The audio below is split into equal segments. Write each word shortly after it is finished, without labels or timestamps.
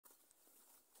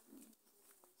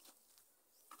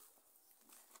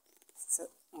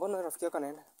Mbona rafiki yako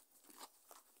anaenda?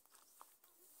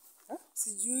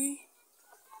 Sijui.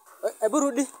 Hebu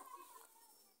rudi.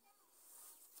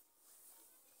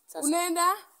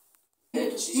 Unaenda?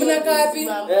 Mnakaa wapi?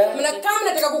 Mnakaa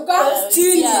mnataka kukaa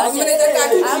chini. Mnataka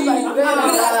tu chini.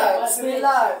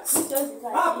 Relax.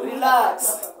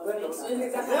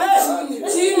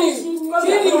 Chini.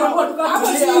 Chini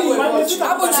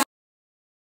hapo chini.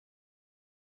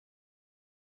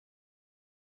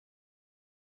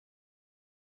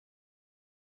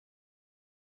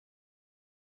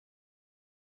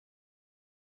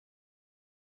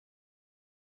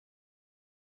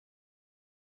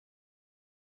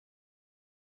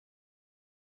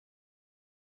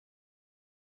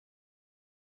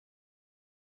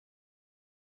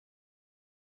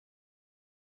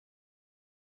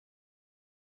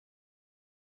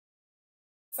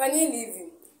 Fanyeni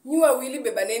hivi. Nyi wawili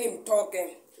bebaneni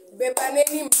mtoke.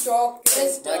 Bebaneni mtoke.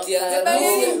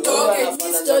 Bebaneni mtoke.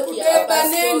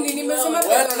 Bebaneni nimesema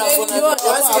bebaneni mtoke.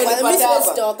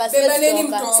 Bebaneni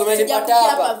mtoke. Sumenipata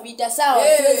hapa vita sawa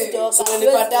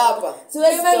sumenipata hapa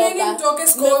bebaneni mtoke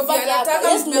Scovia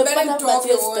nataka bebaneni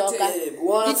mtoke wote.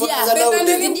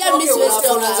 Didia miss West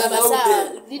hapa sawa.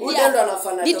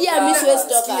 Didia miss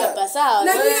West hapa sawa.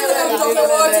 Na mimi mtoke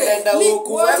wote.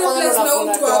 Wote plus na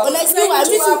mtu hapo. Unajua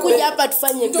mimi sikuja hapa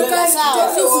tufanye vita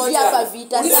sawa. Sisi sija hapa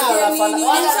vita sawa.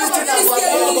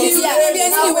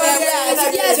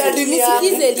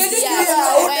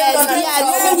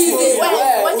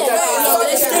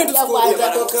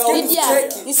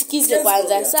 Nisikize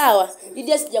kwanza sawa.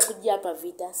 Didia sijakujia hapa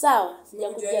vita sawa.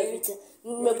 Sijakujia vita.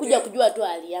 Nimekuja kujua tu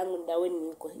hali yangu ndaweni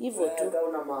niko. Hivyo tu.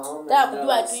 Nataka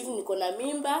kujua tu hivi niko na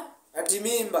mimba. Ati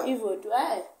mimba. Hivyo tu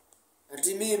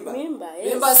Ati mimba. Mimba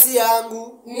Mimba si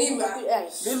yangu. Mimba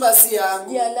si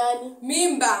yangu. Ya nani?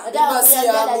 Mimba si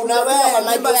yangu na wewe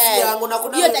mimba si yangu na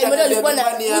kuna hiyo time ndio ulikuwa na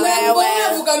wewe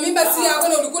buka mimba si yako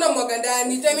na ulikuwa na mwaga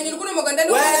ndani. Time yenyewe ulikuwa na mwaga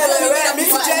ndani. Wewe mimi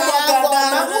mwaga ndani.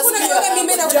 Kuna yoga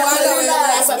mimba na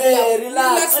kuanza wewe.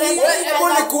 Relax. Hebu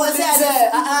nikuulize.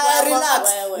 Relax.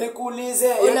 Nikuulize.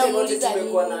 Yote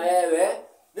tumekuwa na wewe.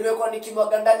 Nimekuwa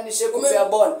nikimwaga ndani nishekupea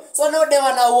ball. So no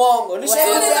dewa na uongo.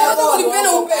 Nishekupea ball.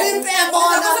 Unipenda upende. Nimpea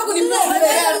ball. Sasa kunipea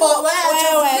ball.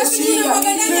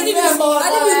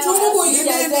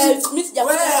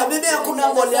 Wewe mimi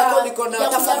hakuna ball yako niko na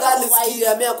tafadhali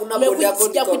sikia mimi hakuna ball yako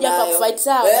niko na fight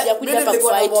sawa. Sijakuja hapa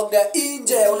fight.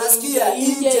 Nje unasikia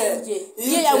nje.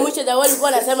 Yeye ya mwisho da walikuwa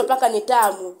anasema paka ni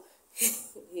tamu.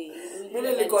 Mimi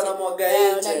nilikuwa na mwaga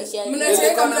nje.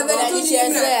 Mnacheka mnadhani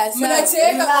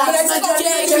mnacheka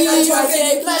mnacheka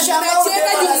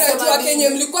Kenya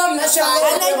mlikuwa anajua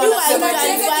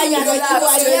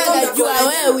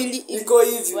wewe iko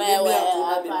hivi mimi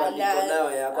hakuna mimba niko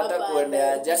nayo yako hata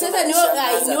kuendeaje. Sasa ni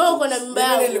wewe uko na mimba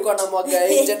yako. Mimi nilikuwa na mwaga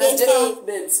nje na tena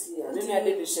sikia. Mimi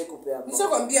hadi nishekupea ball.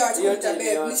 Nishakwambia acha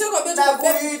kutabebe. Nishakwambia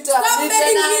takuita.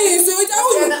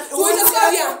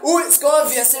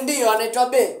 Scovia si ndio anaitwa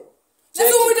Be.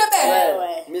 Sasa umuita Be.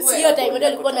 Hiyo time ndio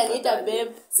alikuwa ananiita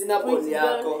babe. Sina ball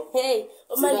yako. Hey,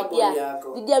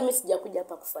 Didia mimi sijakuja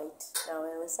hapa kufight na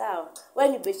wewe sawa. Wewe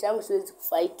ni besha yangu siwezi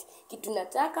kufight. Kitu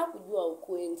nataka kujua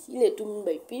ukweli. Ile tu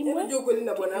mimba ipimwe. Unajua ukweli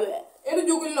na bwana.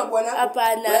 Unajua ukweli na bwana.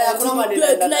 Hapana.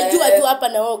 Tunajua tu hapa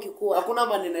na wewe ukikua. Hakuna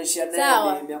mali naishia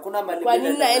naye mimi. Hakuna mali. Kwa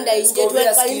nini naenda nje?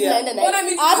 Kwa nini naenda na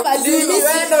hapa tu?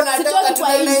 Wewe ndo unataka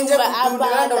tunaenda nje hapa.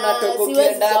 Wewe ndo unatoka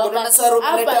ukienda. Unaona saro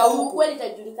umeleta huku. Kweli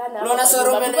itajulikana hapa. Unaona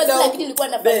saro umeleta huku. Lakini nilikuwa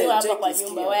nafanywa hapa kwa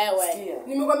nyumba wewe.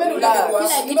 Nimekuambia ndo unataka kwa.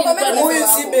 Nimekuambia huyu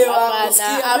si be wako.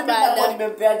 Hapa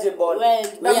nimempeaje ball. Wewe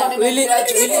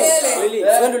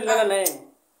ndio ulilala naye.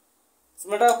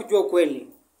 Unataka kujua ukweli.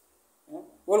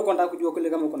 Wewe unataka kujua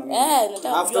ukweli kama uko na mimba.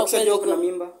 Nataka kujua ukweli uko na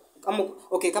mimba. Kama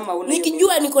kama una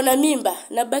nikijua niko na mimba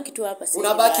nabaki tu hapa sasa.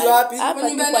 Unabaki wapi? Hapa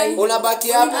nyumba.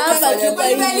 Unabaki hapa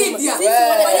kufanya Lydia.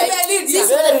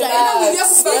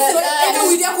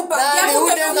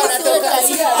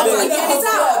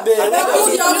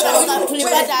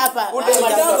 Tulipata hapa.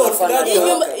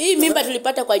 Hii mimba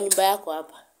tulipata kwa nyumba yako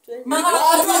hapa.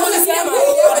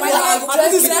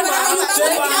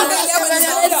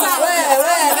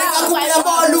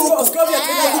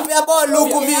 Nakupea ball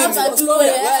huku mimi.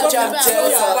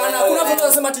 Bana kuna mtu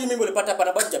anasema tu mimi ulipata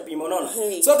para bado japima unaona.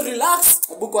 So relax.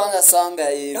 Hebu kwanza songa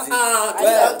hivi.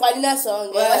 Kwa nini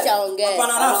songa? Wacha ongea.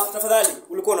 Hapana Raf, tafadhali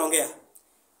ulikuwa unaongea.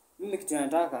 Mimi kitu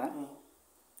nataka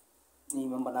ni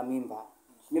mambo na mimba.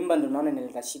 Mimba ndio naona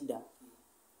inaleta shida.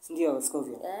 Ndio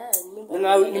Scovia.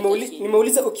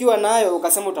 Nimeuliza ukiwa nayo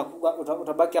ukasema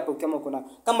utabaki hapo kama uko na.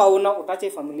 Kama una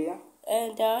utaacha familia?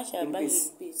 Nitaacha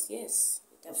baki peace. Yes.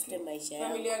 tafute maisha yangu.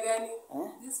 Familia gani?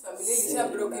 This familia ilisha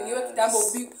brokeniwa kitambo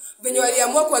ubi. Venye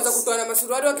waliamua kuanza kutoa na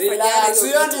masuruali wakifanyana hiyo.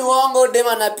 Sio ni uongo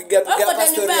dema napiga hapa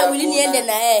story yako. Wili niende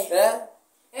na yeye.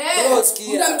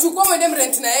 Utamchukua mwende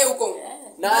mrent na yeye huko.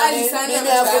 Nani mimi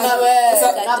hakuna wewe.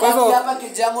 Na baba hapa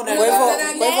kijamu na hivyo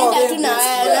tu na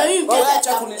wewe. Na mimi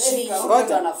acha kunishika.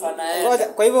 Ngoja anafanya yeye. Ngoja,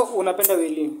 kwa hivyo unapenda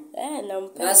Willy?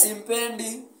 Nampenda. Na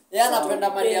simpendi. Yeye anapenda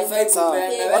mali ya fight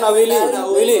kupenda. Ona Willy,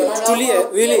 tulie,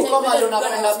 Willy. Kama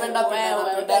unapenda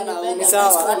pendana Ni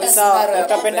sawa.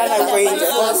 Utapendana huko nje.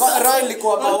 Roho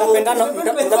ilikuwa Utapendana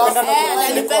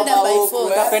Nalipenda by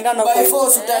force. Utapendana by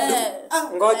force utadu.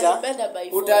 Ngoja. Nalipenda by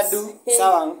force. Utadu.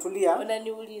 Sawa, tulia.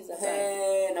 Unaniuliza.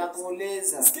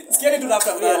 Nakuuliza. Sikieni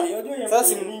tunatafuta.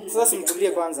 Sasa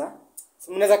simtulie kwanza.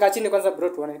 Mnaweza kaa chini kwanza bro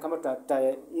tuone kama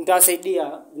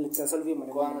nitasaidia vile tutasolve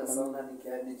maneno. Kwanza sana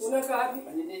nikiadi. Unakaa wapi?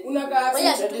 Unakaa wapi?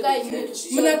 Ngoja tukae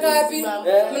hivi. Mnakaa wapi?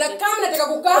 Mnakaa mnataka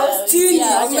kukaa chini.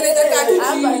 Mnaweza kaa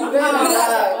chini.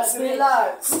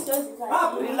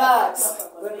 Relax.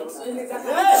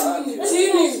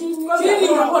 Chini.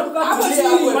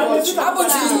 Hapo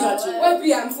chini. Wewe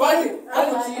pia mfuate.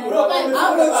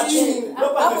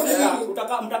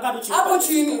 Hapo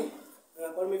chini.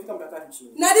 Kwa nimefika mtakati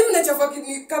chini. Nadi mnachafua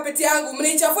kapeti yangu,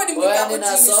 mnaichafua ni mnikaa hapo Wewe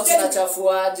chini. na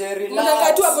nachafuaje?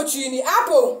 Mnakaa tu hapo chini.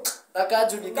 Hapo.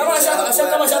 Nakaju ni Kama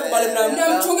shakubali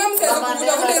Mnamchunga mkaanza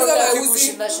kukuta hizo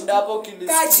mauzi. Kushinda hapo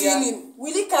kinisikia. Kaa chini.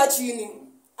 Willy kaa chini.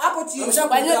 Hapo chini.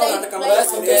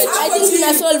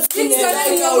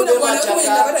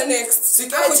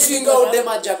 Hapo chini kwa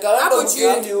udema jaka hapo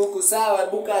chini huku sawa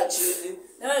buka chini.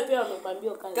 Nawe pia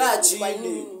umekwambia ukae. Kaa chini. Kwa nini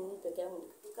mimi peke yangu?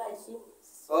 Kaa chini.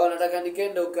 Nataka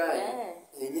nikende ukae.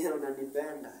 Yenyewe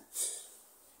unanipenda.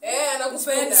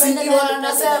 Anakupenda. Ndio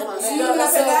anasema.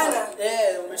 Mnapendana.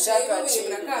 Umeshaka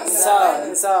chini.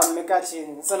 Sawa, mmekaa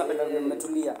chini. Sasa napenda vile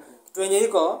mmetulia. Kitu yenye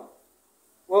iko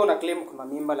wewe una claim kuna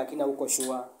mimba lakini hauko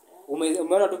sure.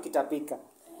 Umeona tu kitapika.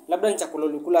 Labda ni chakula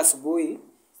ulikula asubuhi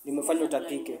limefanya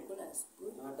utapike.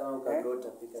 Hata ukagota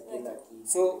pika kila kitu.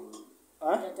 So,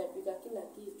 Utapika kila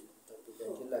kitu.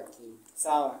 Kila kitu.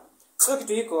 Sawa. So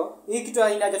kitu iko, hii kitu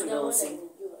haina haja tundeosi.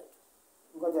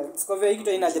 Ngoja, Scovia hii kitu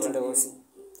haina haja tundeosi.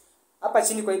 Hapa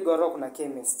chini kwa hii goro kuna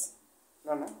chemist.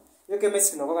 Unaona? Hiyo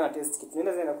chemist inakuwa na test kit.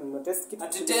 Nenda zina kununua test kit.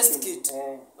 Ati test kit.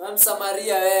 Wewe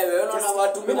Msamaria wewe. Unaona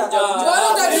watu mimi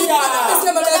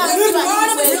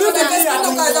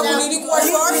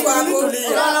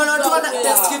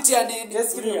test kit ya nini?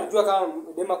 Test kit unajua kama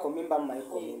dema kwa mimba ama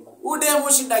iko mimba.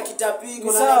 Udemu shinda kitapika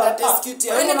unaenda test kit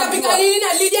ya. Anatapika nini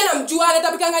na Lydia namjua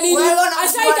anatapika nini?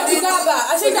 Ashaitapika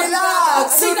hapa.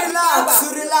 Relax.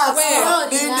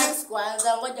 Relax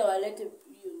kwanza ngoja walete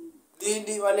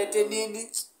Dindi walete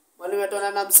nini? Mwalimu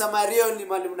atona na Msamario ni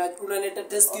mwalimu unaleta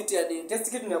test kit ya nini?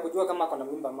 Test kit ni ya kujua kama kuna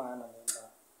mimba ama hana mimba.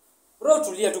 Bro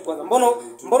tulia tu kwanza.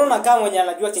 Mbona unakaa mwenye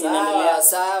anajua chenye inaendelea?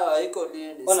 Sawa, iko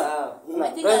nini? Sawa.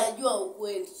 Anajua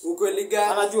ukweli. Ukweli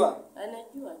gani? Anajua.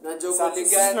 Najua ukweli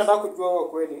Sisi gani? tunataka kujua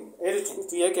ukweli. Ili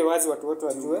tuiweke wazi watu wote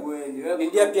wajue.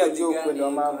 Lydia pia ajue ukweli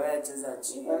wa mama. Cheza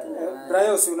chini.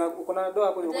 Brayo si uko na doa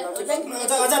hapo kuna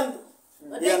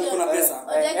kuna pesa.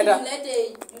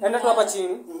 Enda tu hapa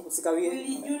chini usikawie.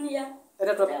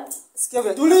 Enda tu hapa. Sikia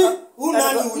vile.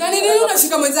 Nani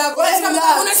unashika mwenzako?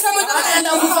 Unashika mwenzako.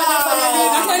 Anaenda kufanya nini?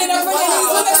 Anaenda kufanya nini?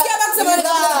 Unasikia baki sema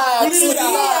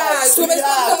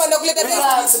tumesema kuleta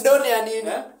test. Doni ya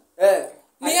nini?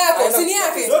 Ni yako, si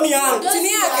yake. Doni yangu.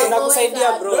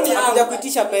 Nakusaidia bro. Nakuja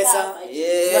kuitisha pesa.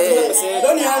 Yeah.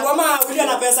 Doni yangu ama Willy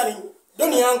ana pesa ni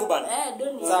doni yangu bana.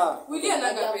 Doni. Sawa. Willy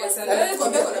anaga pesa. Nani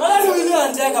kwambia kuna Wala ni Willy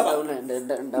anataka bana.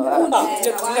 Unaenda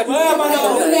Wewe bana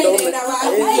unaenda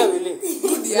wapi? Willy.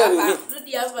 Rudi hapa.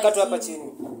 Rudi hapa. Katu hapa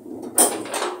chini.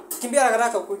 Kimbia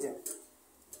haraka ukuje.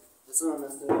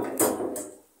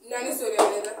 Nani story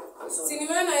anaenda?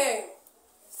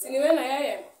 Siniwena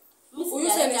yeye.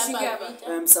 Huyu si anishinga hapa.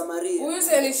 Msamaria. Huyu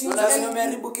si anishinga. Unasema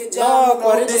umeharibu keja. No,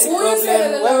 kwa hiyo si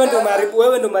problem.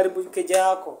 Wewe ndo maribu keja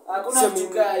yako. Hakuna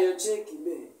tukaa hiyo cheki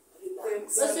be.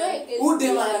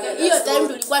 Hiyo time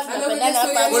tulikuwa tunapendana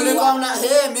hapa. Ulikuwa una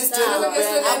Mr.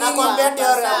 Kupenda. Nakwambia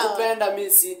teori ya kupenda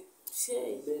mimi si.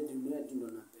 Ndo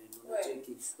napenda.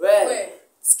 Cheki. Wewe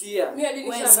sikia.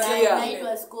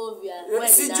 Naitwa Scovia.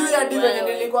 Sijui hadi venye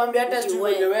nilikwambia hata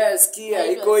sijui wewe sikia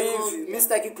iko hivi. Mimi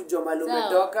sitaki kujua mali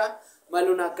umetoka,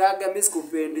 mali unakaga mimi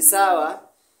sikupendi sawa?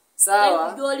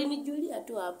 Sawa? Ndio alinijulia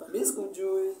tu hapa. Mimi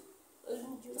sikujui.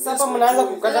 Sasa mnaanza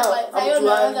kukata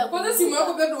kwanza simu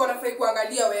yako bado wanafai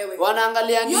kuangalia wewe.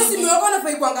 Wanaangalia nini? Hiyo simu yako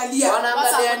wanafai kuangalia.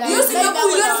 Wanaangalia nini? Hiyo simu yako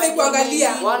wanafai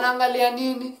kuangalia. Wanaangalia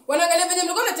nini? Wanaangalia venye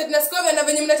mlikuwa na chat na Scovia na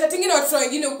venye mna chat nyingine watu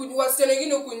wengine huku wasichana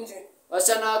wengine huku nje.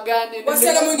 Wasichana gani?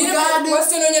 Wasichana mwingine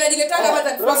wasichana wenye anajiletanga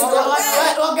hapa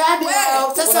Gani?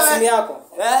 Sasa simu yako.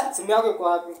 Eh? Simu yako iko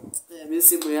wapi? Mimi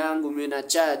simu yangu mimi na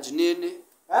charge nini?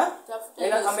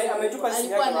 Ametupa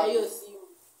simu yake. Alikuwa na hiyo simu.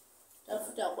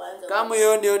 Tafuta kwanza. Kama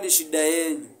hiyo ni shida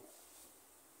yenu.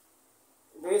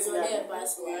 Ndio simu yake.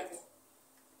 Password.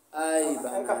 Ai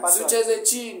bana. Usicheze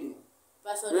chini.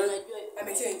 Password unajua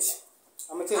amechange.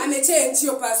 Amechange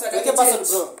Hiyo password. Weke password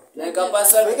bro. Like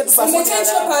password. Weke tu password. Amechange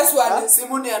hiyo password.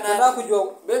 Simu ni Nataka ana.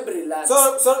 kujua. Baby relax.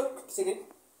 So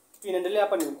kitu inaendelea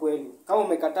hapa ni ukweli. Kama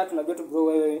umekataa tunajua tu bro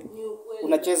wewe ni ukweli.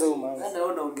 unacheza huko maana. Ana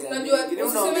unaongea. Unajua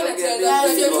usiseme na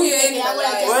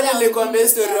Wewe nilikwambia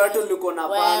story yote uliko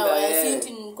napanga Sinti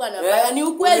nilikuwa napanga. Ni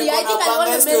ukweli aje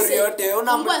kaliona message. Yote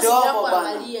una mdomo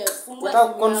bana. Unataka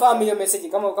confirm hiyo message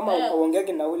kama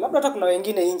uongeage na huyu. Labda hata kuna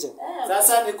wengine nje.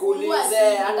 Sasa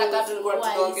nikuulize hata kama tulikuwa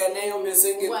tunaongea na hiyo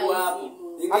message kwa hapo.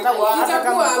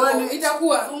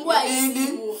 Itakuwa fungua hii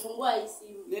simu.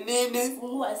 Ni nini?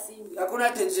 Fungua simu. Hakuna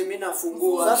tenje mimi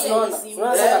nafungua. Sasa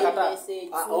unaona nakataa.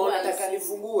 Unataka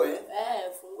nifungue?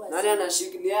 Fungua. Nani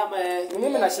anashikilia ama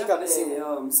Mimi nashika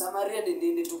simu. Msamaria ni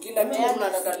nini? Tukila kitu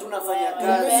tunataka tunafanya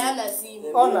kazi. Peana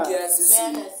simu. Ona. Peana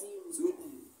simu.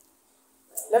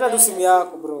 Leta tu simu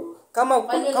yako bro.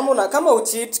 Kama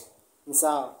ucheat ni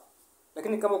sawa.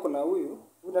 Lakini kama kuna huyu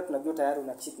tunajua tayari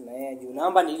una cheat na yeye juu.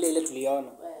 Namba ni ile tuliona.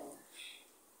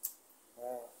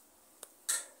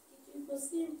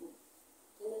 Simple.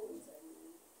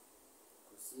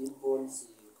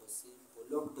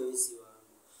 Lockdown si wangu.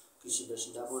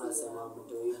 Kishinda hapo nasema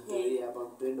mtoi hapa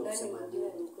mpendo kusema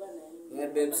nini.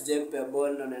 Babes jump ya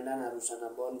ball na naenda narusha na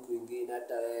ball kwingine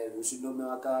hata wewe ushindo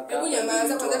umewaka. Hebu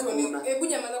nyamaza kwanza tuone.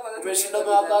 Umeshinda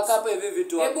umewaka hapa hivi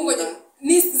vitu hapo. Hebu ngoja.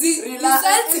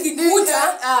 Results ikikuja.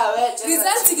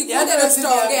 Results ikikuja ndio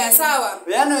tutaongea sawa.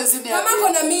 Kama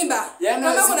kuna mimba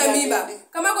tunarudiana.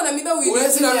 Kama kuna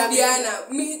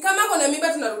mimba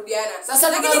tunarudiana. Sasa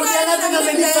tunarudiana tena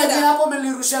mmenifanya hapo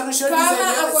mmenirusha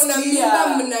kama akona mimba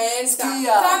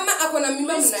mnaenda. Kama akona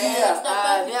mimba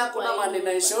mnaenda. Ni hakuna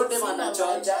maneno shote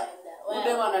manachocha.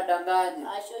 Ude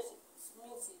wanadanganya.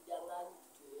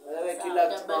 Wewe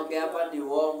kila tunaongea hapa ni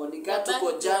uongo.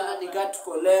 Nikatuko jana,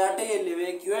 nikatuko leo, hata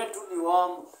eleweki wetu ni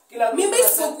uongo. Kila mimba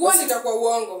isipokuwa nitakuwa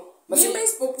uongo. Mimba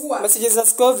isipokuwa. Messages za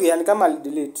Scovia ni kama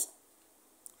delete.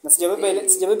 Na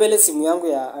sijabeba ile simu yangu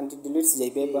ya anti delete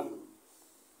sijaibeba.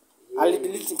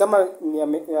 Alidelete kama ya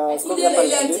Scovia hapa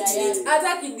delete.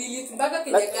 Hata kidelete mpaka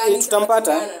kwenye gani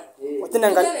tutampata.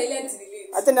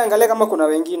 Hata niangalia kama kuna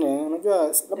wengine.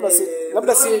 Unajua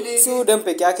labda si dem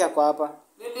peke yake hapo hapa.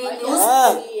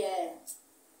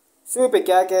 Si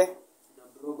peke yake.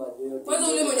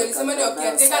 Kwanza ule mwenye alisema ni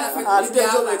wakiateka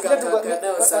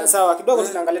na sawa kidogo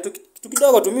tunaangalia tu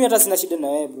kidogo tu mimi hata sina shida na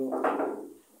wewe bro.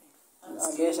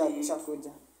 Agesha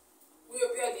kuja. Huyo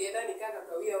pia alienda nikaka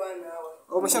kawia wana hawa.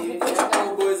 Umeshakuja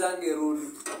kama boys angerudi.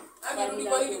 Angerudi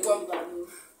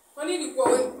kwa nini kwa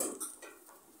wewe?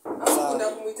 Hapo kuna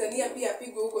kumwitania pia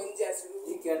apigwe huko nje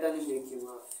asirudi. Hiki hata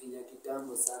nimekimafinya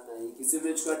kitambo sana hiki.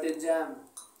 Simechukua tenjana.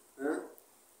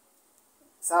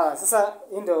 Sawa, sasa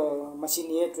hii ndio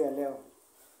mashini yetu ya leo.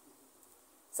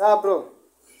 Sawa bro.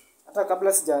 Hata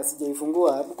kabla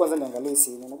sijaifungua, hebu kwanza niangalie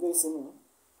simu. Unajua hii simu?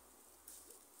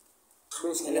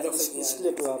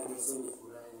 Shikilia tu hapo.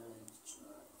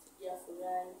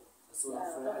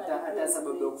 Hata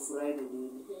sababu ya kufurahi ni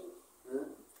nini?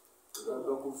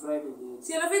 Sababu ya kufurahi ni nini?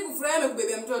 Si anafai kufurahi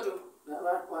amekubebea mtoto.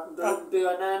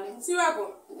 Mpewa nani? Si wako?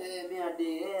 Mimi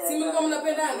hadi si mlikuwa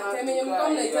mnapendana? Tamenye mlikuwa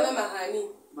mnaitana mahani.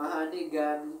 Mahani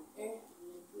gani?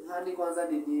 Mahani kwanza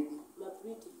ni nini?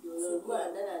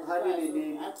 Mahani ni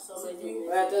nini?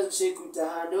 Hata sheku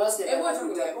tahani wasi ule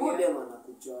mwana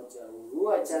kuchocha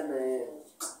huyu achana yeye.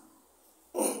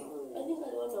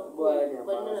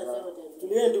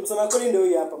 Tulie ndio msema kweli ndio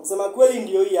hii hapa. Msema kweli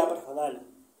ndio hii hapa tafadhali.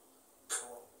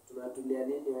 Tunatulia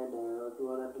nini wana watu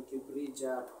wanatukibridge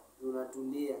hapa.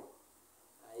 Tunatulia.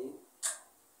 Hai.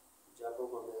 Japo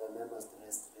kwa mema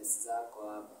stress zako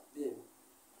hapa. Babe.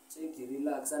 Cheki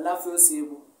relax. Alafu hiyo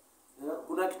simu.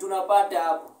 Kuna kitu napata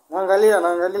hapo.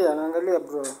 Naangalia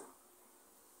bro.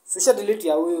 Susha delete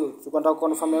ya huyu. Tukwenda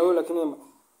confirm ya huyu lakini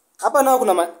hapa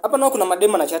nao kuna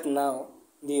mademo na chat nao.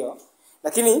 Ndio.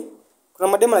 Lakini kuna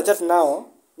mademo na chat nao.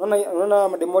 Unaona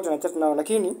mademo wote na chat nao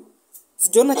lakini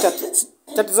sijaona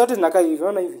chat zote zinakaa hivi.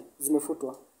 Unaona hivi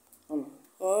zimefutwa.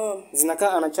 Unaona?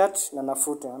 Zinakaa ana chat na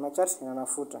nafuta. Ana chat na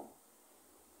nafuta.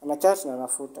 Ana chat na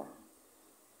nafuta.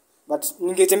 But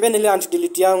ningetembea ile anti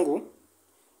delete yangu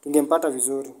tungempata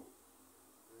vizuri.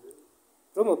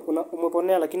 Romo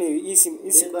umeponea lakini hii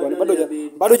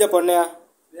bado hujaponea.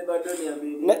 Bado ni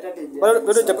amini. Bado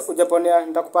hujaponea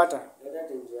nitakupata.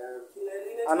 Kila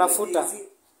anafuta.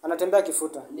 Anatembea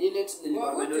kifuta. Nile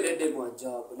nilikwambia ndio demo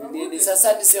job. Nini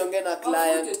sasa nisiongee na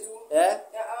client.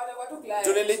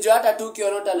 Tulilijua hata tu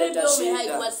ukiona utaleta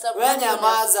shida. Wewe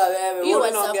nyamaza wewe. Wewe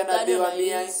unaongea na biwa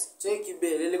mia. Cheki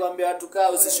be. Nilikwambia watu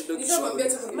kaa usishindo kishughuli.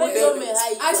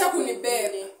 Acha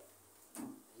kunibeba.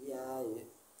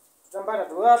 Tutambana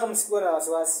tu. Hata msikuwe na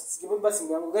wasiwasi. Sijabeba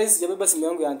simu yangu. Guys, sijabeba simu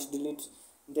yangu ya anti delete.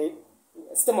 Ndio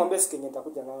sitamwambia siku yenye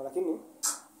nitakuja nayo lakini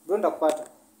ndio nitakupata.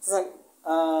 Sasa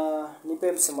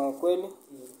nipe msema ukweli.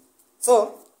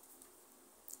 So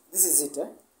this is it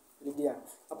Lydia.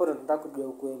 Hapo ndo tunataka kujua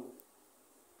ukweli.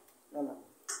 Unaona?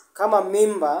 Kama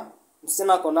mimba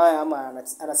msichana ako naye ama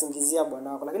anasingizia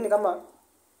bwana wako. Lakini kama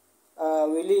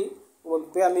Willy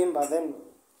umpea mimba then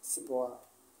si poa.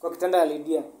 Kwa kitanda ya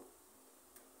Lydia.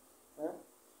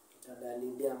 Kitanda ya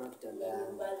Lydia ama kitanda ya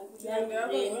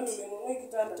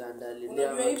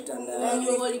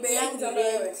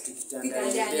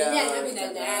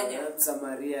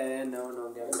Samaria yeye naona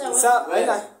Sasa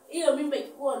hiyo mimba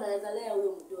ikikuwa unaweza lea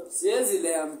huyo mtoto. siwezi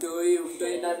lea mtoto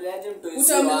inaleaje mtoto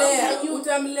Utamlea.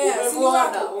 Utamlea.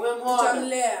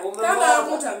 Kama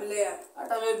hapo utamlea.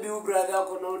 hata maybe brother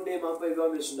wako na unde mambo hivyo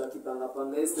ameshinda kipanga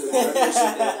panga history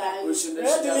ushinda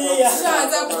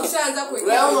Ushaanza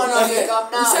kuweka. wewe unaweka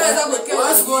mnao Ushaanza kuweka.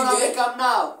 wewe unaweka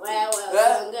mnao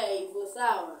Wewe ongea hivyo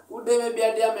sawa. ude maybe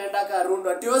hadi ameenda Karundo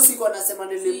ati siku anasema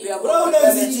nilipia Bro ule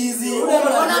msichizi.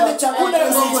 unaona amechagua Ule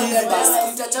msichizi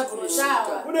basi kitacha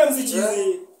kunishika Ule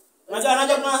msichizi.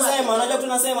 Unajua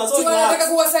tunasema so Tunataka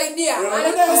kuwasaidia.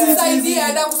 Anakusaidia,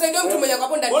 anakusaidia mtu mwenye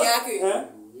hapo ndani yake.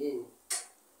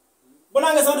 Mbona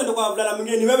angesema ndo kwa vulana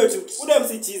mwingine ni wewe tu. Ule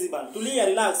msichizi bana. Tulia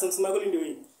relax msema kweli ndio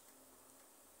hii.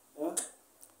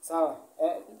 sawa.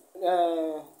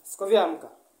 Scovia amka.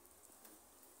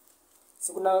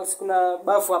 Sikuna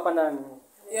bafu hapa ndani.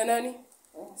 Ya nani?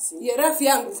 Si. Ya rafiki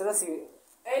yangu. Sasa si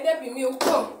Aende pimie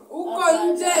huko. Huko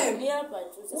nje. Ni hapa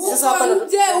tu. sasa hapa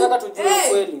nataka tujue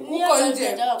ukweli. Huko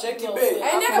nje. Cheki bei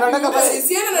Aende kapimie basi.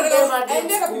 Sienda nataka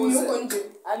aende kapimie huko nje.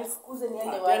 Alifukuze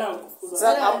niende wapi?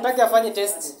 Sasa hamtaki afanye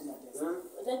test.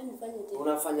 Wataki nifanye test.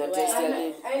 unafanya test ya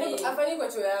nini Aende afanye kwa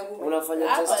choo yangu.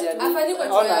 unafanya test ya nini Afanye kwa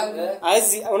choo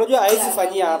yangu. Unajua haizi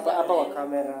fanyia hapa kwa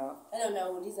kamera. Leo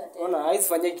nauliza tena. Ona haizi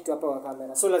fanyia kitu hapa kwa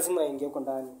kamera. So lazima aingie huko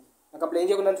ndani. Na kabla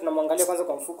aingie huko ndani tunamwangalia kwanza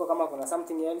kwa mfuko kama kuna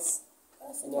something else.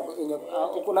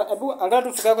 Kuna angalia tu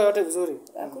mfuko wako yote vizuri.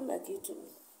 Hakuna kitu.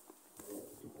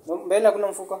 Mbele hakuna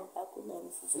mfuko. Hakuna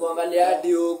mfuko. muangalia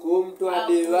hadi huko mtu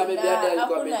hadi wame biada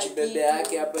alikuwa amejibebe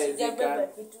yake hapa hivi Sijabeba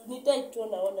kitu. Nitaitwa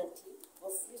naona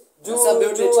Juu sasa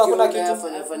yote hakuna hakuna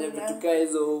kitu. fanya vitu kaa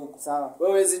hizo huko Sawa.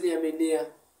 wewe wezi niaminia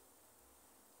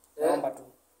Naomba tu.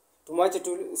 Tumwache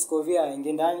tu Scovia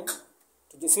aingie ndani.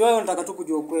 Si wewe unataka tu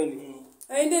kujua ukweli.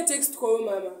 Aende text kwa huyo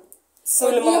mama. Sasa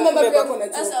yule Huyo mama mama pia kuna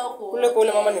choo. sasa huko. kule kwa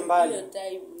yule mama ni mbali. Hiyo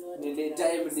time nile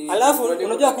time ni Alafu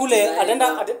unajua kule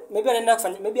maybe anaenda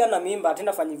kufanya maybe ana mimba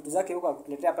ataenda fanya vitu zake huko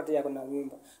akutuletea hapa tu yako na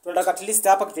mimba. Tunataka at least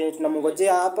hapa kitu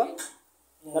tunamngojea hapa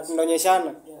na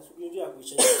tunaonyeshana.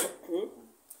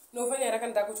 Na ufanye haraka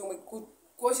nataka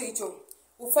kuosha hicho.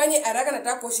 Ufanye haraka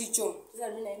nataka kuosha hicho. Sasa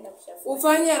mimi naenda kushafua.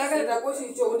 Ufanye haraka nataka kuosha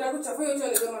hicho. Unataka kuchafua hicho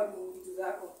ndio kama vitu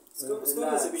zako.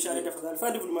 Sio sibishane tafadhali. Fanya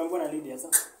ndivyo nimeambiwa na Lydia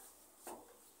sasa.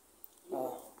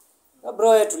 Bro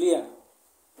wewe tulia.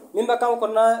 Mimba kama uko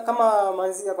nayo kama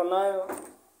manzi yako nayo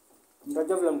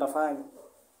mtajua vile mtafanya.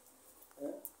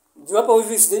 Juu hapa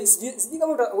hivi siji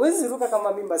kama huwezi ruka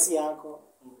kama mimba si yako.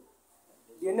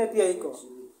 DNA pia iko.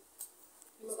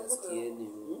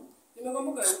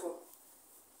 Nimekumbuka huko.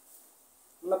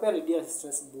 Mnapea Lydia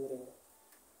stress bure.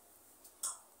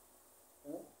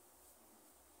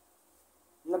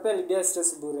 Mnapea Lydia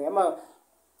stress bure.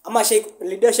 Ama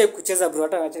Lydia shake kucheza bro,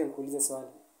 hata acha nikuulize swali.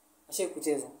 Ashake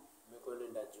kucheza.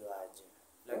 nimekwenda juaje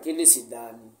lakini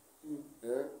sidhani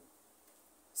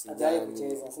Hajai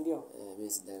kucheza, si ndio? mimi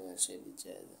sidhani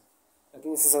ashacheza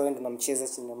Lakini sasa wewe ndo unamcheza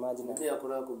chini ya maji na. mimi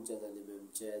hakuna kumcheza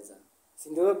nimemcheza Si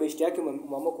ndio wewe best yake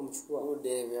mama kumchukua.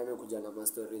 Ude amekuja na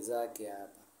mastori zake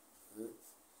hapa.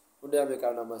 Ude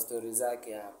amekaa na mastori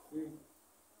zake hapa.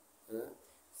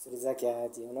 Siri zake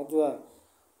aje. Unajua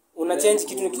una change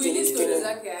kitu ni Kweli kitu. story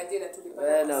zake aje na tulipata.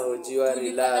 Wewe na ujiwa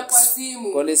relax.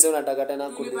 Kwani sasa unataka tena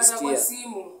Tulipata kwa kunisikia?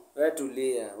 simu. Wewe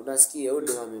tulia. Unasikia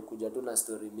Ude amekuja tu na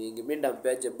story mingi. Mimi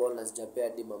ndampeaje ball na sijapea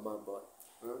hadi mama ball.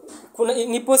 Kuna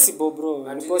ni possible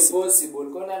bro. Ni Possible.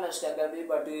 Kwani anashikaga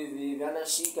mimba tu hivi,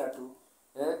 anashika tu.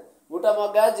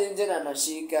 Utamwagaje nje na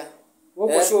anashika.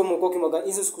 Wewe show mkoki mwaga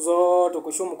hizo siku zote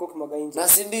uko show mkoki mwaga nje. Na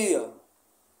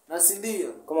si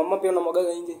ndio? Kwa mama pia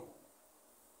unamwaga nje.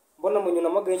 Mbona mwenye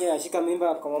unamwaga yenyewe ashika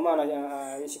mimba kwa mama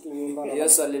anashika mimba? Hiyo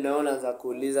swali naona za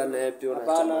kuuliza na yeye pia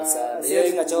unachoma sana. Hiyo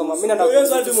inachoma. Mimi na Hiyo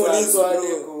swali tumeulizwa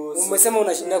umesema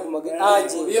unashinda kumwaga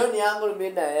aje. Hiyo ni yangu mimi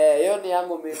na yeye. Hiyo ni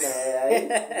yangu mimi na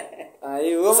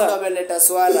yeye. Wewe mtu ameleta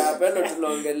swala hapa ndio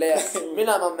tunaongelea. Mimi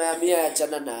na mama ya mia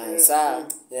achana na sawa.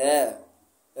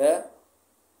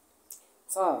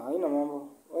 Sawa, haina mambo.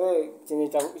 Wewe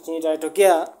chenye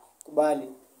itatokea kubali.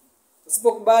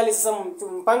 Usipokubali sasa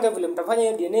mpange vile mtafanya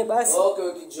hiyo DNA basi. Okay,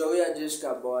 ukijua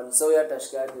ajeshika ball. So yeye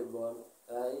atashikaje ball?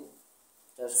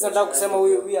 Sasa nataka kusema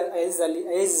huyu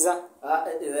aiza.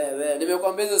 Wewe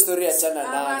nimekuambia hizo story achana nazo.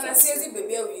 Hapana, siwezi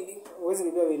bebea wili. Uwezi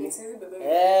bebea wili. Siwezi bebea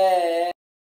wili.